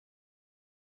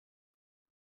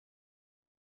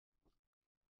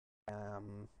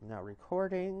Now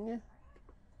recording.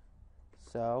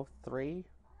 So, 3.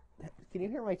 Can you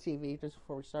hear my TV just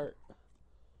before we start?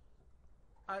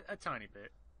 A tiny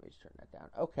bit. Let me just turn that down.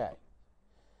 Okay.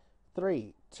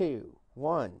 3, 2,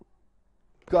 1,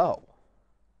 go.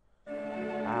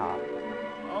 Ah.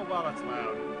 Oh, wow, that's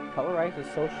loud. Colorized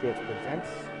Associates presents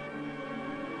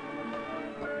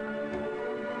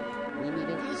We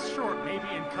Meeting. This short may be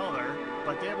in color,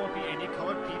 but there won't be any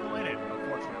colored people in it,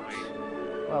 unfortunately.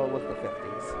 Well, it was the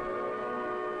 50s.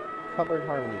 Colored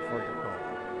Harmony for your home.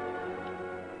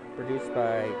 Produced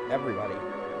by everybody.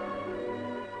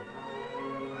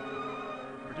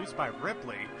 Produced by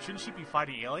Ripley. Shouldn't she be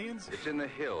fighting aliens? It's in the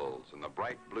hills and the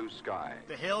bright blue sky.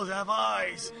 The hills have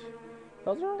eyes.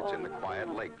 Those are It's in the quiet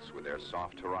lakes with their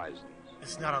soft horizons.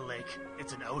 It's not a lake.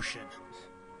 It's an ocean.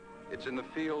 It's in the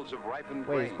fields of ripened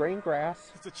Wait, grain. is grain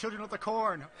grass? It's the children of the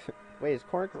corn. Wait, is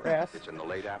corn grass? It's in the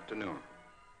late afternoon.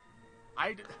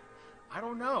 I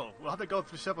don't know. We'll have to go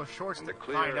through several shorts In to the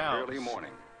clear, find out. early morning.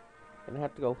 Gonna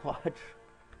have to go watch.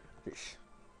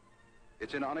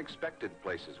 It's in unexpected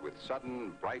places with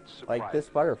sudden, bright surprises. Like this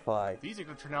butterfly. These are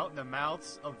going to turn out in the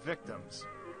mouths of victims.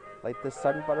 Like this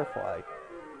sudden butterfly.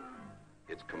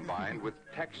 It's combined with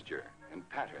texture and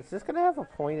pattern, Is this gonna have a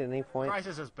point at any point?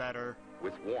 Crisis is better.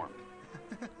 with warmth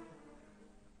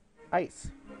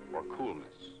Ice. or coolness.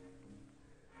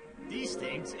 These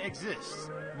things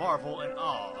exist. Marvel and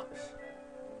awe.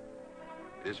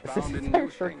 It is This found in entire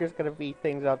new shirt things. is gonna be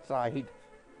things outside.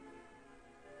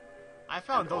 I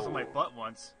found And those in my old. butt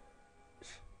once.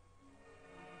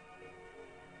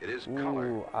 It is color,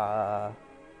 Ooh,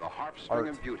 the harp string art.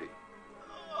 of beauty,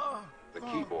 the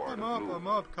keyboard I'm of up, mood. I'm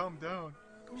up, calm down.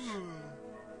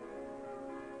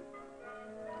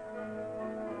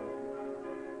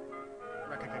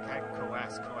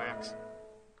 Coax.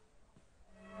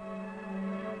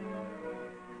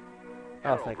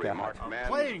 Oh, thank Heraldry God. marked A man's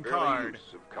playing early card.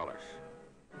 use of color.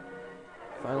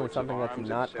 finally Coats something of that's arms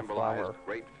not that a symbolized flower.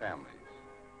 great families.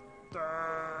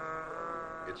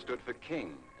 It stood for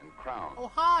king and crown.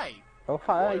 Oh, hi! Oh,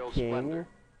 hi, Royal King. splendor.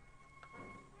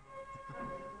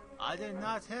 I did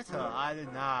not hit her, I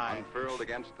deny. Unfurled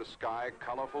against the sky,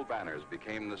 colorful banners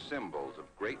became the symbols of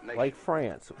great nations. Like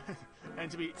France.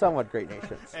 And to be Somewhat great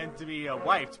nations.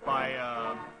 wiped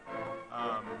by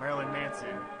Marilyn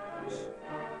Manson.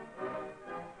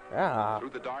 Yeah.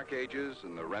 Through the Dark Ages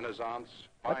and the Renaissance,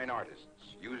 fine artists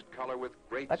used color with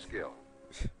great That's- skill.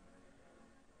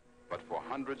 But for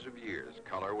hundreds of years,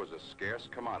 color was a scarce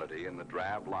commodity in the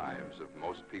drab lives of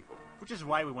most people. Which is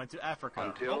why we went to Africa.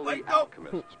 Until oh, the wait, no!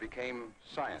 alchemists became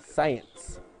scientists.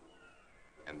 Science.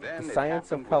 And then The it science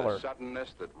of happened color. with a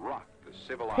suddenness that rocked the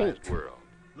civilized Paint. world.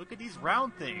 Look at these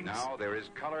round things. Now there is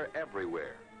color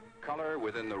everywhere. Color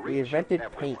within the We reach invented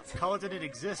of everyone. paint. Color didn't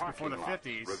exist before the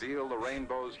Parking lots 50s. reveal the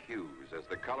rainbow's hues as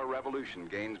the color revolution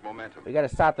gains momentum. We gotta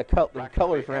stop the colors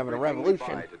Practically from having a everything we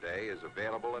revolution. buy today is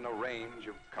available in a range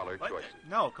of color What? choices.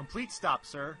 No, complete stop,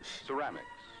 sir. Ceramics,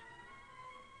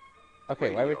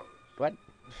 Okay, why would... radios, What?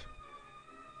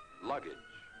 luggage,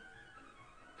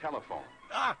 telephone,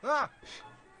 Ah!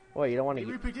 Wait, you don't want They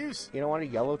to... reproduce. You don't want a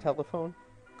yellow telephone?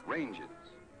 ranges,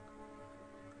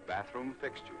 bathroom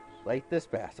fixtures, Like this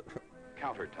bathroom.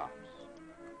 countertops,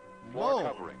 floor Whoa!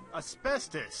 covering,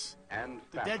 Asbestos. and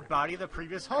The fabric. dead body of the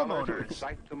previous Color to homeowners.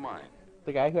 excite the mind.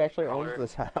 The guy who actually Color owns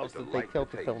this house is that they delight killed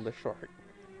to to film taste. this short.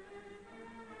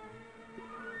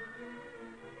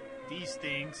 These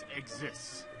things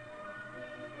exist.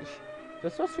 Is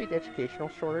this supposed to be an educational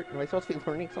short? Am I supposed to be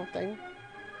learning something?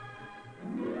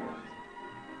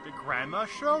 The grandma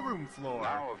showroom floor.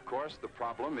 Now, of course, the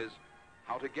problem is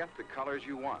how to get the colors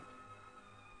you want.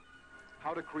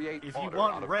 How to create If you order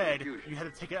want out of red, confusion. you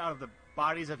had to take it out of the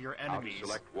bodies of your How to enemies.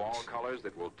 select wall colors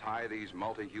that will tie these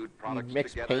multi-hued products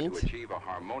mix together paint? to achieve a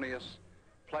harmonious,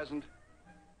 pleasant,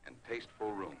 and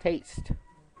tasteful room. Taste.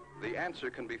 The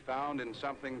answer can be found in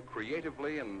something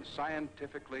creatively and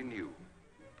scientifically new.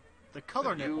 The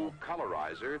color The new nipple.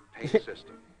 colorizer paint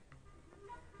system.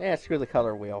 Yeah, screw the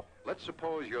color wheel. Let's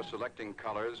suppose you're selecting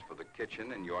colors for the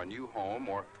kitchen in your new home,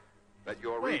 or that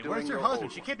you're Wait, redoing where's your your husband?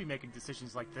 old She one. can't be making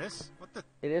decisions like this. What the?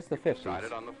 It is the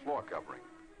Decided 50s. on the floor covering.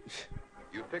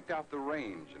 You picked out the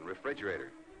range and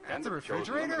refrigerator. That's and a have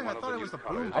chosen them refrigerator? in one I of thought the it new was the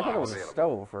colors boom I thought it was a available.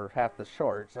 stove for half the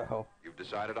short, so... You've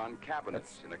decided on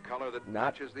cabinets in a color that Not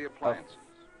matches the appliances.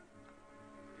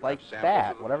 You Like have samples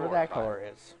that, of the whatever floor that type, color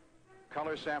is.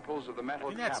 Color samples of the I metal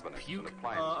think that's cabinets puke and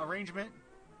appliances. arrangement.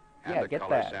 And Yeah, a get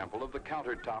color that. sample of the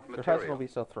countertop Your husband material. will be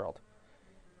so thrilled.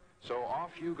 So off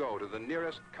you go to the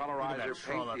nearest Look at colorizer that paint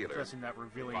Charlotte dealer. dressing that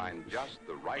revealing Find just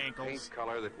the right ankles. paint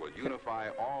color that will unify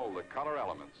all the color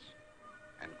elements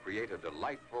and create a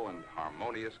delightful and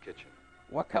harmonious kitchen.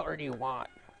 What color do you want?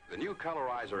 The new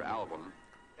Colorizer album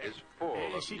is full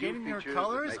Is of she new getting her features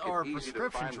colors that make or it easy to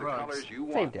prescription find the drugs? colors you Same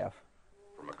want diff.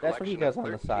 from a That's what he collection does of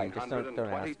on the side. Just don't ask.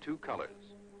 1,322 colors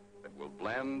that will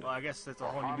blend Well, I guess that's a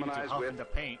or whole new meaning to harmonize huff with into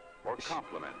paint. or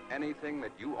complement anything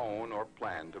that you own or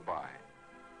plan to buy.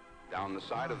 Down the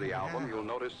side of the album, you'll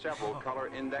notice several color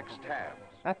index tabs.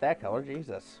 Not that color,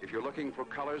 Jesus. If you're looking for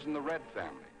colors in the red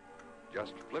family,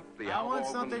 just flip the I album want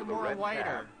open something to the more red whiter.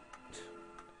 tab,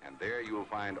 and there you'll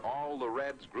find all the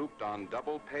reds grouped on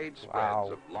double-page spreads Wow.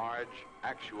 of large,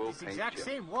 actual It's the paint exact chips.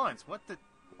 same ones. What the?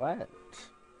 What?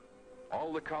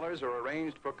 All the colors are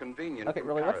arranged for convenient Okay,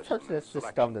 really, what's comparison person this and is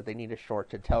dumb selection. that they need a short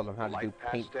to tell them how to do Light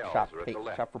paint, pastels shop, are at paint, the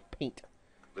left. shop for paint.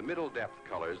 The middle depth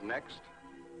colors next,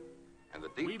 and the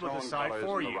We deep will tone decide colors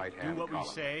for in the you. Do right-hand what we column.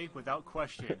 say without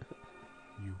question.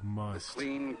 You The must.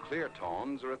 clean, clear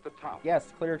tones are at the top.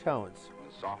 Yes, clear tones.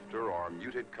 The softer or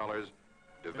muted colors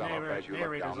The develop as you look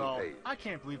narrator's down the all, page. I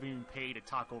can't believe we even paid to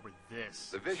talk over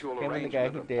this. The visual Him and the arrangement guy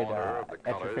who and did, order of the At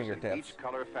Your colors in Fingertips. each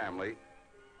color family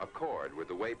accord with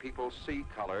the way people see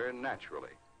color naturally.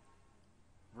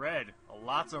 Red.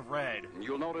 Lots of red. And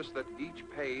you'll notice that each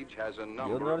page has a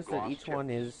number You'll notice of that gloss each one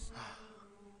chips. is...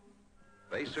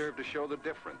 They serve to show the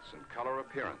difference in color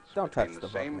appearance Don't between touch the the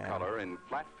book, same man. color in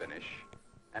flat finish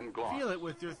and gloss. Feel it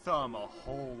with your thumb a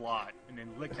whole lot, and then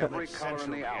lick your Every lips color in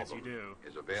sensually the as you album do.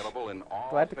 is available in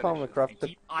all Do I have to call him finishes. McGruff And the...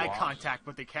 keep eye Gloss. contact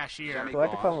with the cashier. Semi- Do I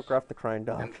have to call him gloss McGruff the crying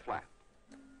dog? and flat.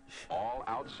 All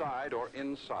outside or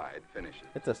inside finishes.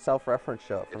 It's a self-reference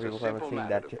show for It's people a who haven't simple seen matter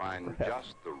that to find yet.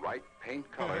 just the right paint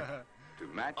color to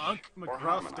match Unk or McGruff,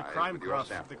 harmonize the crime with your gruff,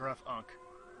 sample. the gruff unk.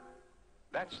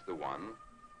 That's the one.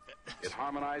 It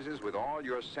harmonizes with all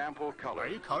your sample colors. Are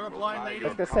you and colorblind, will tie lady? your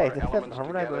I was gonna say, color this doesn't elements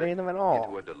harmonize with together any of them at all.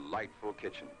 into a delightful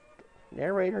kitchen.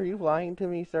 Narrator, are you lying to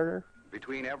me, sir?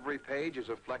 Between every page is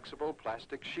a flexible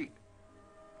plastic sheet,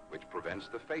 which prevents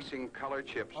the facing color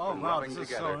chips Oh from wow, rubbing this is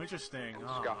together so interesting. and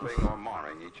Oh. scuffing or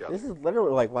marring each other. This is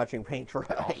literally like watching paint dry.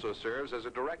 It also serves as a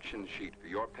direction sheet for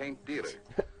your paint dealer.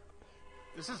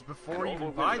 This is An before you oval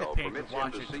even buy the window paint permits to him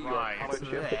watch to it see dry. your color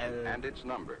It's chip and its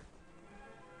number.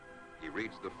 He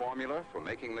reads the formula for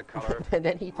making the color And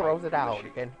then he throws right it from the out.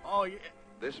 sheet. And Oh, yeah.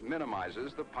 This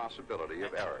minimizes the possibility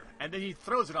of error. And then he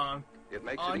throws it on. It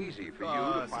makes on it easy for you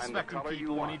to find the suspecting color you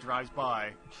people when he want. drives by.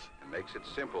 It makes it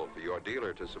simple for your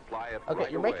dealer to supply it okay,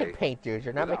 right you're away. making paint, dudes.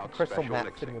 You're not without making crystal special maps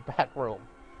mixing. in your back room.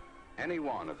 Any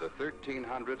one of the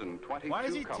 1,322 Why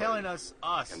is he colors telling us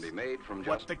can be made from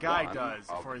what just the guy one does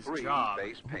of for his 3 job?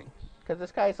 base paints. Because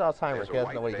this guy's Alzheimer's. There's He a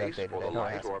doesn't know white what he does base day to for day. the Don't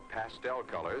light ask. or pastel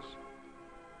colors,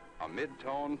 a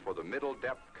mid-tone for the middle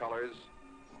depth colors,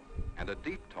 and a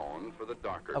deep tone for the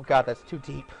darker Oh god, that's too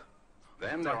deep.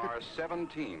 Then there are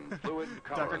 17 fluid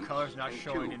Darker colorants colors not in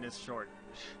showing in tubes. this short.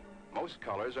 Most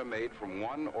colors are made from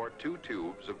 1 or 2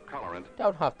 tubes of colorant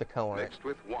Don't huff the color. mixed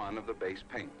with one of the base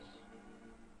paints.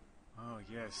 Oh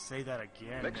yes, say that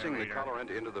again. Mixing the narrator. colorant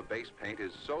into the base paint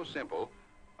is so simple,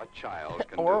 a child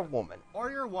can Or a do it. woman. Or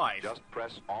your wife. Just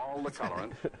press all the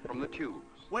colorant from the tubes.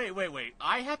 Wait.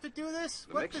 I have to do this?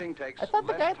 The mixing takes I thought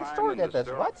the less guy at the time store than did to this.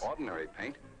 stir What? up ordinary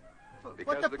paint. What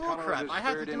because the the bull colorant crap? is I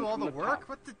have to stirred in do all from the the work? top.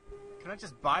 What the? Can I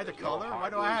just buy the There's no color? Why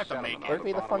do hard I have to glue make sediment it? on Where'd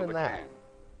be the bottom fun of in that? can.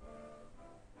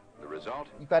 The result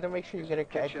You gotta make sure you is get a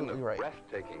it kitchen absolutely of right.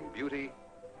 breathtaking beauty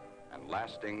and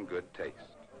lasting good taste.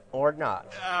 Or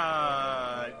not.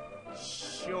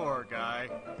 Sure, guy.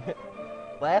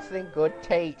 Lasting good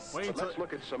taste. Wait But until let's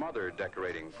look at some other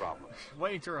decorating problems.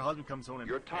 wait until her husband comes home and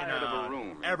You're tired and, of a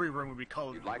room. Every room would be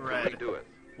colored You'd like red to redo it,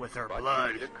 with her but blood.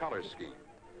 you need a color scheme.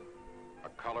 A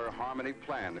color harmony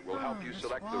plan that will help you this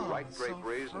select the wall right is so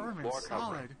draperies firm and and floor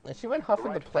covering, solid. And she went the huffing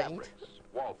the right paint. fabrics,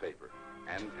 wallpaper,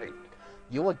 and paint.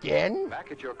 You again?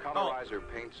 Back at your Colorizer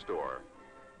paint store,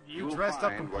 You You'll dressed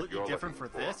up find what completely you're different for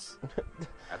looking for. this?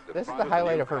 at the This is front the of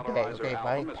highlight new of her day, Colorizer okay, album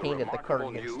buying is a paint at the remarkable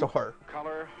Cardigan new store.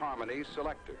 Color Harmony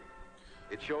Selector.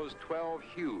 It shows 12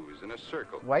 hues in a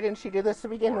circle. Why didn't she do this to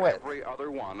begin for with? every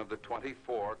other one of the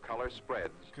 24 color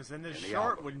spreads. Because then this in the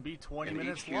short album. wouldn't be 20 In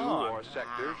minutes each hue long. or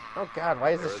sector, Oh god, why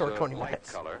is there this is short a 20 light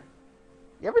minutes? color,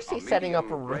 You ever a see setting up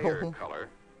a medium grayer room? color,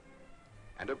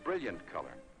 and a brilliant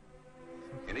color.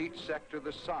 In each sector,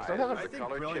 the size So of I the I think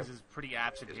color brilliance chip is pretty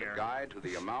absent is here. a guide to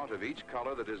the amount of each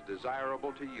color that is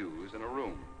desirable to use in a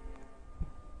room.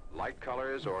 Light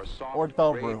colors or soft Or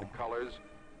the grade room. colors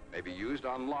may be used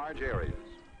on large areas.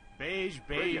 Beige,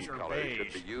 Brilliant or colors beige.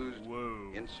 should be used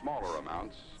Whoa. in smaller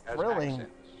amounts as Thrilling.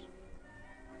 accents.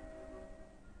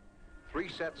 3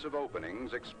 sets of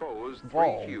openings expose 3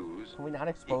 Whoa. hues Can we not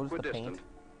expose the paint? equidistant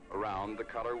around the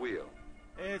color wheel.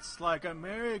 It's like a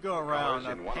merry-go-round Colors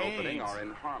of in one paint. opening are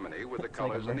in harmony with the It's like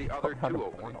colors a in the other merry-go-round two of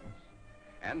openings, boredom.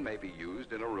 and may be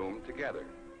used in a room together.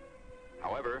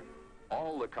 However,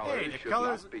 all the colors Hey, the should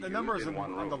colors, not be the used numbers in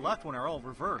one on the room, left one are all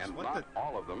reversed. and What not the?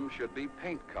 all of them should be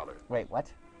paint color. Wait,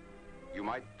 what? You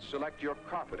might select your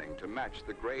carpeting to match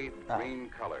the green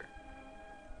color.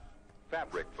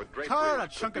 Fabric for draperies Cut out a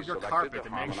could chunk be of your selected carpet to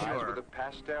to make harmonize sure. with a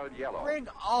pastel yellow. Bring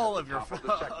all at of the your top of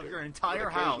the sector, of your with entire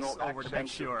occasional house over to make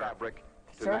accents of sure. fabric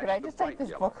to Sir, match can I the just take bright this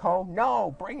yellow. book home?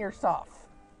 No, bring your stuff.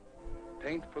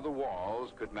 Paint for the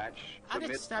walls could match I the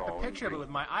just snap a mid-tone picture of it green. with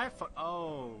my iPhone.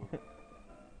 Oh,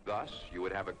 Thus, you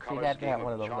would have a See, color that scheme one of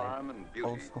of those charm like, and beauty,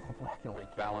 old school black and white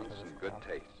with balance cameras and or good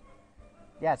something. taste.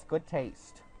 Yes, good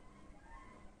taste.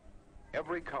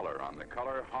 Every color on the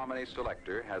Color Harmony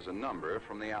Selector has a number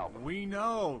from the album. we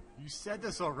know. You said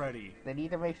this already. They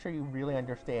need to make sure you really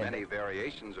understand. Many it.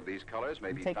 variations of these colors may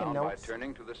You be taking found notes? by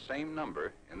turning to the same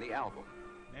number in the album.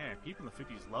 Man, people in the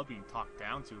 50s love being talked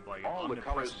down to by All the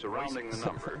colors omnipresent surrounding the voices.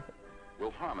 number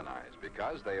will harmonize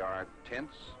because they are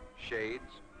tints,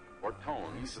 shades, or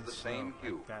tones of the same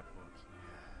hue. That book,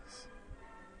 yes.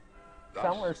 Thus,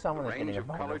 Somewhere someone the is getting range a of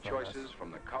boner color from this. choices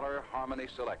from the Color Harmony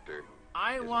Selector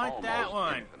I is want that almost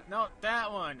one. infinite. No,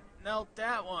 that one. No,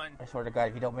 that one. I swear to God,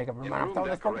 if you don't make up your In mind, I'm room throwing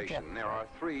this book at decoration, you. there are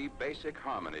three basic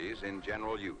harmonies in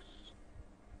general use.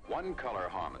 One color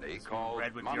harmony called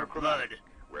red with your monochromatic, blood.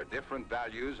 where different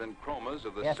values and chromas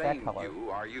of the Yes, that same color. hue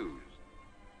are used.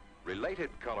 Related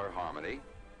color harmony,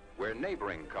 where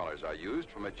neighboring colors are used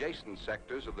from adjacent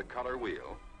sectors of the color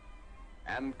wheel.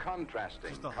 And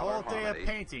contrasting Just a color whole day of harmony,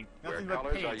 painting. where Nothing but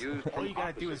colors paint. are used All from you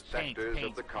gotta do is opposite paint, sectors paint,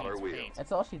 of the color paint, wheel. paint.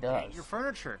 That's all she does. Paint your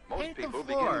furniture. Most Paint the people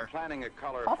floor. begin planning a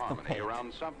color Puff the harmony paint.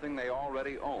 around something they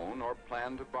already own or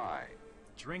plan to buy.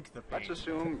 Drink the paint. Let's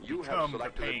assume you have Become the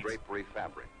selected a paint. drapery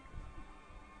fabric.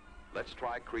 Let's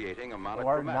try creating a Or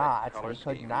monochromatic not. color We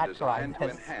could scheme not try designed to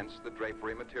this. enhance the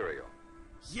drapery material.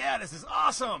 Yeah, this is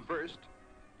awesome. First,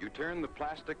 you turn the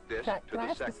plastic disc Can, to can I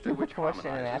the ask a sector stupid which question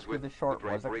and harmonizes ask you with the short the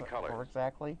was drapery it colors. for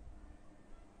exactly?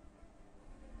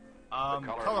 The color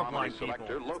harmony Colorblind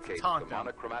selector people. locates Taunt the them.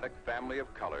 monochromatic family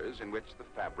of colors in which the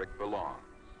fabric belongs.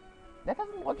 That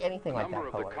doesn't look anything The like number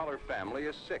that of color. the color family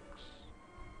is 6.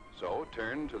 So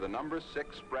turn to the number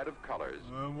 6 spread of colors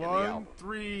in the 1, album.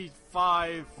 3,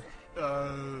 5.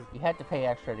 You had to pay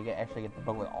extra to actually get the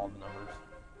book with all the numbers.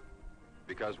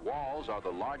 Because walls are the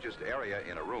largest area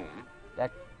in a room,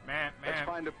 That Man, let's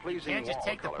find a you pleasing can't just wall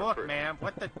take the color book, first. man.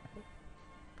 What the?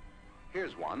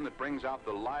 Here's one that brings out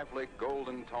the lively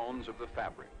golden tones of the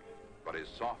fabric, but is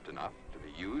soft enough to be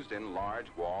used in large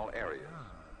wall areas.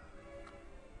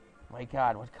 my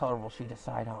God, what color will she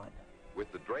decide on?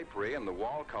 With the drapery and the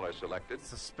wall color selected,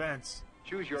 Suspense.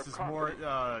 choose your This is more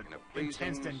carpeting in a pleasing,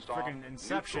 intense than soft, friggin'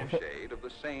 Inception. neutral shade of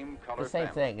the same color The same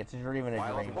family. thing. It's a dream in a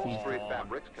While dream. upholstery She's-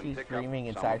 fabrics can She's pick dreaming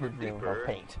up inside some her of the dream deeper about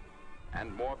paint.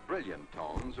 and more brilliant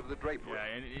tones of the drapery. Yeah,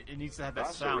 and it needs to have that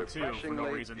Thus, a sound too, for no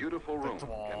refreshingly reason. beautiful The room can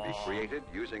be dwan, created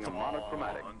using a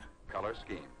monochromatic dwan. color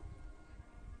scheme.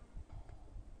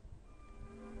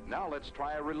 Now let's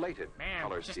try a related Man,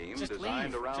 color just scheme leave.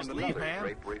 designed around Just another leave, man.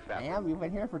 drapery fabric. Ma'am, you've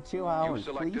been here for 2 You hours.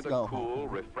 selected Please a go cool, home.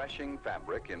 refreshing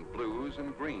fabric in blues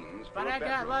and greens But for a I got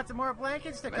bedroom. lots of more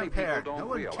blankets to Many compare. people don't No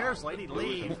one realize cares, that lady.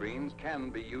 blues and Leave. greens can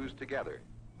be used together,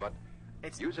 but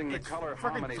It's using the it's color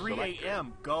frickin' harmony 3 selector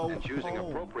a.m. Go and choosing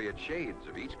home. appropriate shades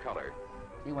of each color,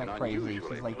 She went an crazy.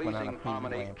 unusually She's like went on a pleasing page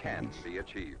harmony lamp can page. be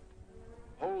achieved.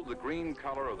 Hold the green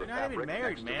color of the You're not even fabric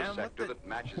married, next man. to the What sector the- that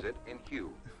matches it in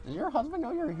hue. Does your husband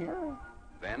know you're here?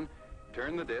 Then,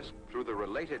 turn the disc through the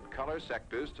related color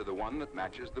sectors to the one that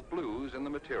matches the blues in the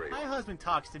material. My husband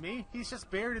talks to me. He's just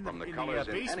buried in the, From the in the colors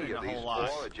in basement any a of these whole lot.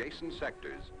 4 adjacent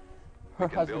sectors, Her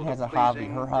can husband build has a a hobby.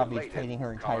 pleasing, Her hobby is related painting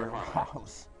her color entire harmony.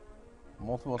 house.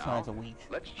 Multiple Now, times a week.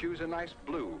 let's choose a nice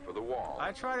blue for the wall.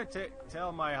 I try to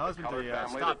tell my husband color to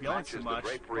family stop that yelling matches so much, the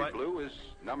drapery but blue is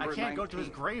number I can't 19. go to his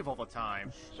grave all the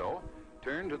time. So,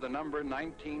 turn to the number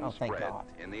 19 Oh, thank spread God.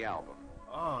 in the album.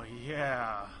 Oh,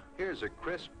 yeah. Here's a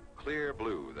crisp, clear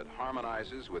blue that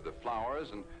harmonizes with the flowers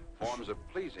and forms a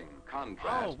pleasing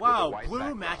contrast Oh, with the wow. white Blue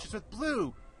background. matches with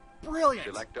blue. Brilliant.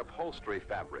 Select upholstery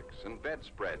fabrics and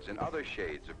bedspreads in other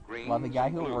shades of greens While the guy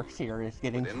and who blues works here is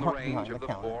getting within the drunk range behind of the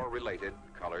the counter. 4 related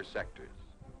color sectors.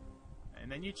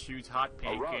 And then you choose hot A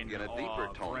pink rug and in a deeper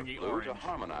tone of orangey blue orange. to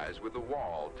harmonize with the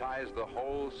wall ties the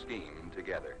whole scheme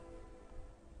together.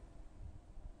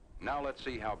 Now let's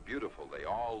see how beautiful they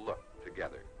all look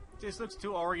together. This looks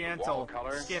too oriental. Wall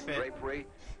color, Skip it. drapery,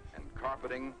 and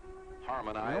carpeting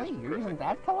harmonize Really? You're using perfectly.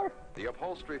 that color? The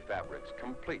upholstery fabrics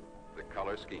complete the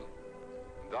color scheme.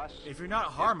 Thus, If you're not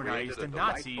it created harmonized, a the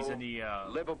Nazis delightful, and the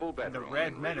livable and the bedroom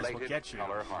Red in Menace will related get you.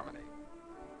 color harmony.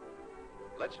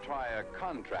 Let's try a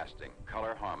contrasting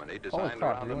color harmony Holy designed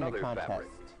crap, around we're doing a another contest. fabric.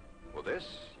 For this,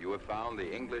 you have found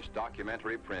the English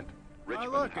documentary print Oh,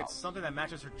 Richmond look, House. it's something that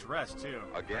matches her dress, too.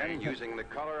 Again, using the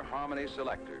color harmony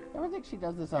selector, I don't think she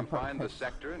does this on you find the purpose.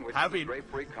 sector in which Have the we-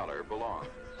 drapery color belongs.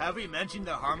 Have we mentioned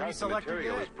the harmony Because the selector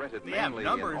material yet? is printed They have mainly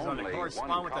numbers in on it only correspond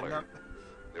one with the color.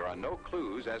 There are no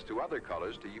clues as to other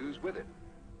colors to use with it.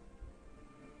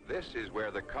 This is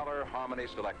where the color harmony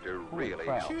selector Holy really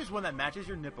crap. helps. Choose one that matches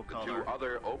your nipple The color. two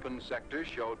other open sectors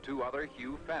show two other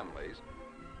hue families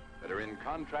that are in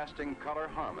contrasting color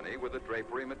harmony with the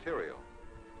drapery material.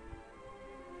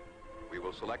 We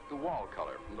will select the wall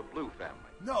color from the blue family.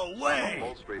 No way!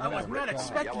 Upholstery I was fabric not from the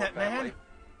expecting yellow that, man. family,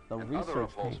 The and other research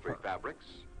upholstery paper. fabrics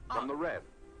from the red.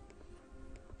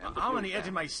 And the I'm blue on the edge of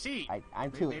family. my seat.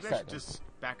 I'm too Maybe I should excited. just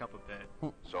back up a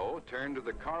bit. So turn to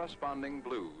the corresponding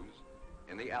blues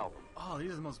in the album. Oh,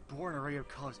 these are the most boring array of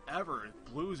colors ever.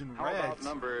 Blues and How reds. about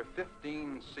number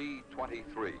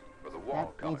 15C23 for the wall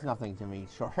That color? means nothing to me,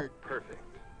 short. Perfect.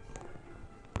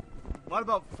 What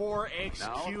about Now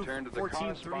 4XQ turn to the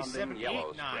corresponding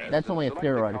yellow 143789? spread. That's only a Select the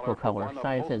theoretical for color. one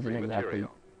Science isn't upholstery exactly.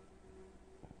 material.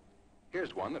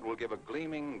 Here's one that will give a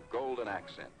gleaming golden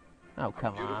accent. Oh,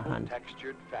 come Beautiful on.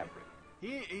 textured fabric.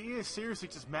 He is seriously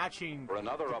just matching For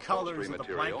another the upholstery colors of the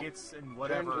material, blankets and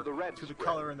whatever to the red the spread.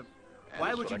 color and the. And Why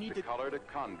would you select need the to? color to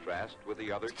contrast with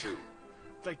the other two?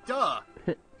 Like, duh.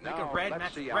 Make Now a red let's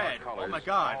match see red. our colors Oh my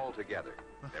god. all together.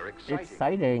 They're exciting.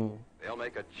 Exciting. They'll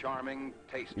make a charming,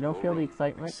 tasteful You don't feel the room.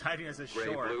 excitement? Exciting as a Gray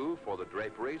short. blue for the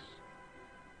draperies.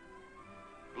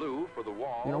 Blue for the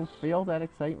walls. You don't feel that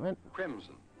excitement?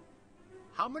 Crimson.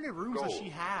 How many rooms does Gold. she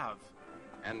have?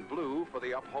 And blue for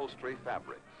the upholstery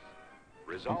fabrics.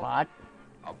 Result, What?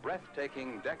 a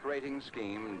breathtaking decorating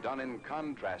scheme done in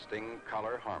contrasting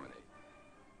color harmony.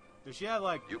 Does she have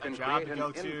like You a can job create to an go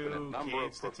infinite to, number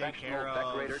kids of to take care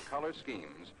professional decorator of, color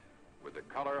schemes with the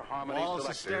color harmony walls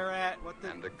to selector stare at? What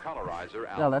the? and the colorizer No,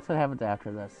 album. that's what happens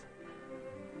after this.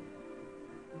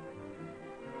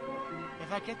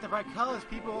 If I get the right colors,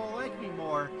 people will like me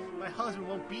more. My husband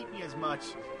won't beat me as much.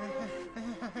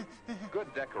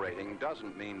 Good decorating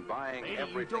doesn't mean buying Lady, you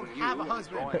everything don't new have a and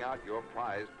husband. throwing out your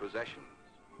prized possessions.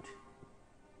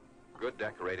 Good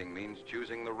decorating means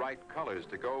choosing the right colors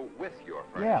to go with your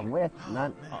Yeah, furniture. with,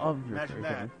 not man, of your imagine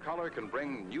freaking. Color can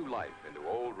bring new life into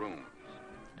old rooms.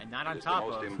 And not It on is top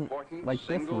the most of. important Like this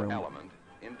single room. element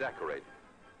in decorating.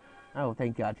 Oh,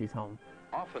 thank God she's home.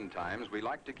 Oftentimes, we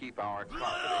like to keep our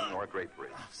carpeting or drapery.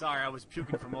 Sorry, I was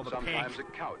puking from all the pink. Sometimes a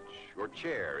couch or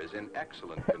chair is in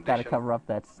excellent condition. Gotta cover up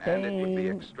that And it would be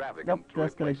stain. extravagant Nope, to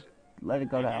just gonna replace it. let it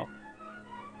go now.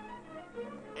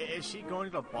 Is she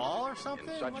going to the ball or something?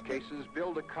 In such What the- cases,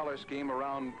 build a color scheme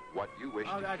around what you wish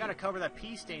Oh, to I gotta keep. cover that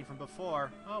pea stain from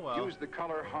before. Oh well. Use the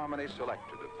color harmony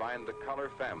selector to find the color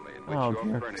family in which Oh, your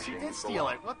dear. furnishings She did steal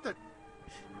belong. it. What the?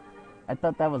 I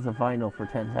thought that was a vinyl for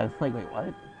 10 seconds. Like, wait,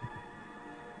 what?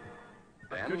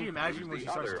 Then Could you imagine use when the she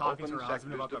starts other talking to open her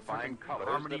husband about sectors the to find freaking colors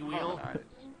harmony that wheel? harmonize.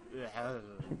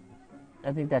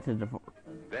 I think that's a divorce.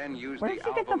 Then use Where the did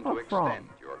she get the album to book from? extend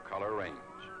your color range.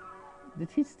 Did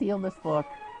she steal this book?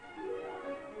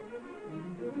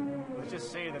 Let's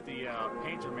just say that the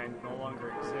painter man no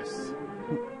longer exists.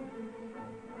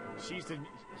 He's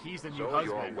the new So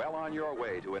you're husband. well on your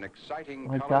way to an exciting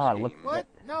My color God, scheme look- What?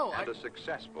 No. and a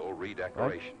successful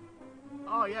redecoration.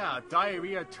 Oh yeah,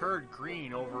 diarrhea turd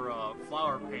green over a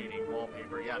flower painting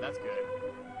wallpaper. Yeah, that's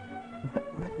good.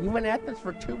 You went at this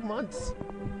for 2 months.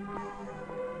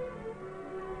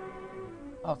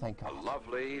 Oh, thank A God.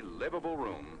 lovely, livable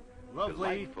room, Lovely,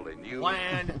 delightfully new,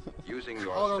 bland, using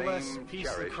your colorless same piece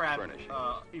of cherished crap, furnishing.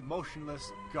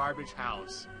 emotionless garbage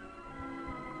house.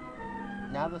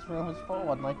 Now this room is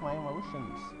full, unlike my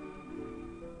emotions.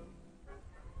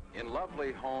 In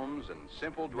lovely homes and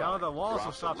simple Now dwellings the walls throughout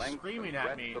will stop the length screaming and at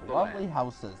breadth me. of the Lovely land,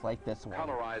 houses like this one.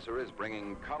 Colorizer is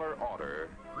bringing color order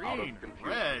out Green, of confusion.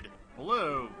 red,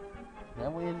 blue.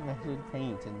 Then we invented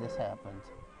paint, and this happened.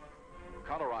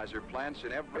 Colorizer plants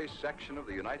in every section of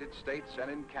the United States and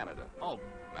in Canada. Oh,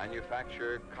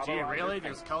 Manufacture colorizer gee, really? paint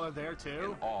There's color there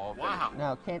too? in all Wow.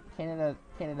 No, Canada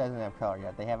doesn't have color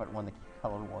yet. They haven't won the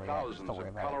color war yet. Thousands Don't worry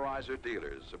of about it. colorizer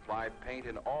dealers supply paint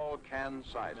in all can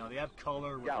sizes. No, they have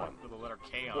color with, Gallon, with the letter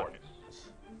K on quarts,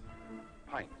 it.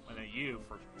 pints, And a U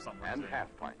for some and reason. half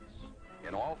pints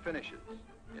in all finishes,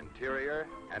 interior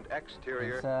and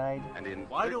exterior, Inside. and in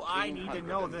Why do I need to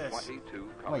know this? 1,322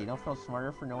 Wait, colors. you don't feel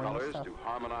smarter for knowing this Colors stuff? to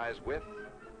harmonize with,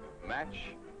 match,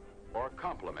 or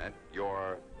complement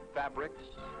your fabrics,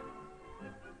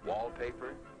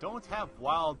 wallpaper, Don't have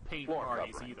wild paint Floor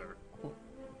parties covering. either.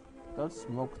 Go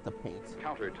smoke the paint.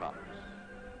 countertops.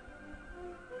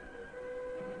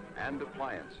 and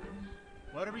appliances.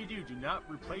 Whatever you do not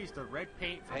replace the red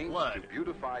paint for Paints blood. to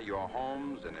beautify your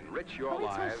homes and enrich your How many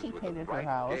times lives she with the painted her bright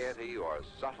house? gaiety or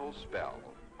subtle spell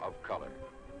of color.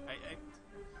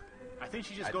 I think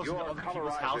she just At goes into your other people's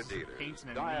Colorizer houses and dealers, paints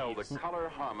and dial the leaves. color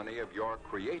harmony of your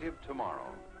creative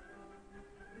tomorrow.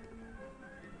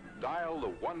 Dial the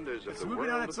wonders of It's the moving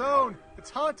world on its of own. color, It's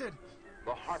haunted.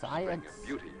 the heartstring Science. of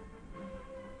beauty,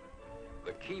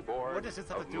 the keyboard What does this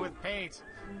have of to do with movement. paint?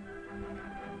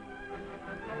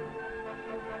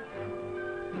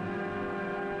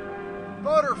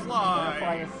 Butterfly!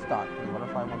 Butterfly is stuck. The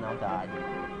butterfly will now die.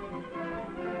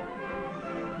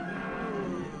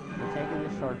 We're taking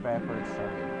the short backward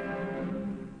circuit.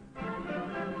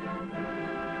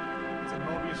 It's a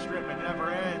Mobius strip. It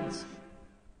never ends.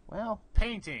 Well,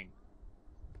 Painting.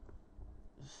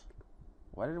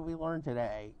 what did we learn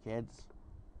today, kids?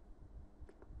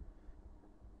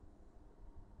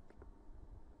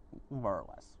 More or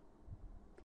less.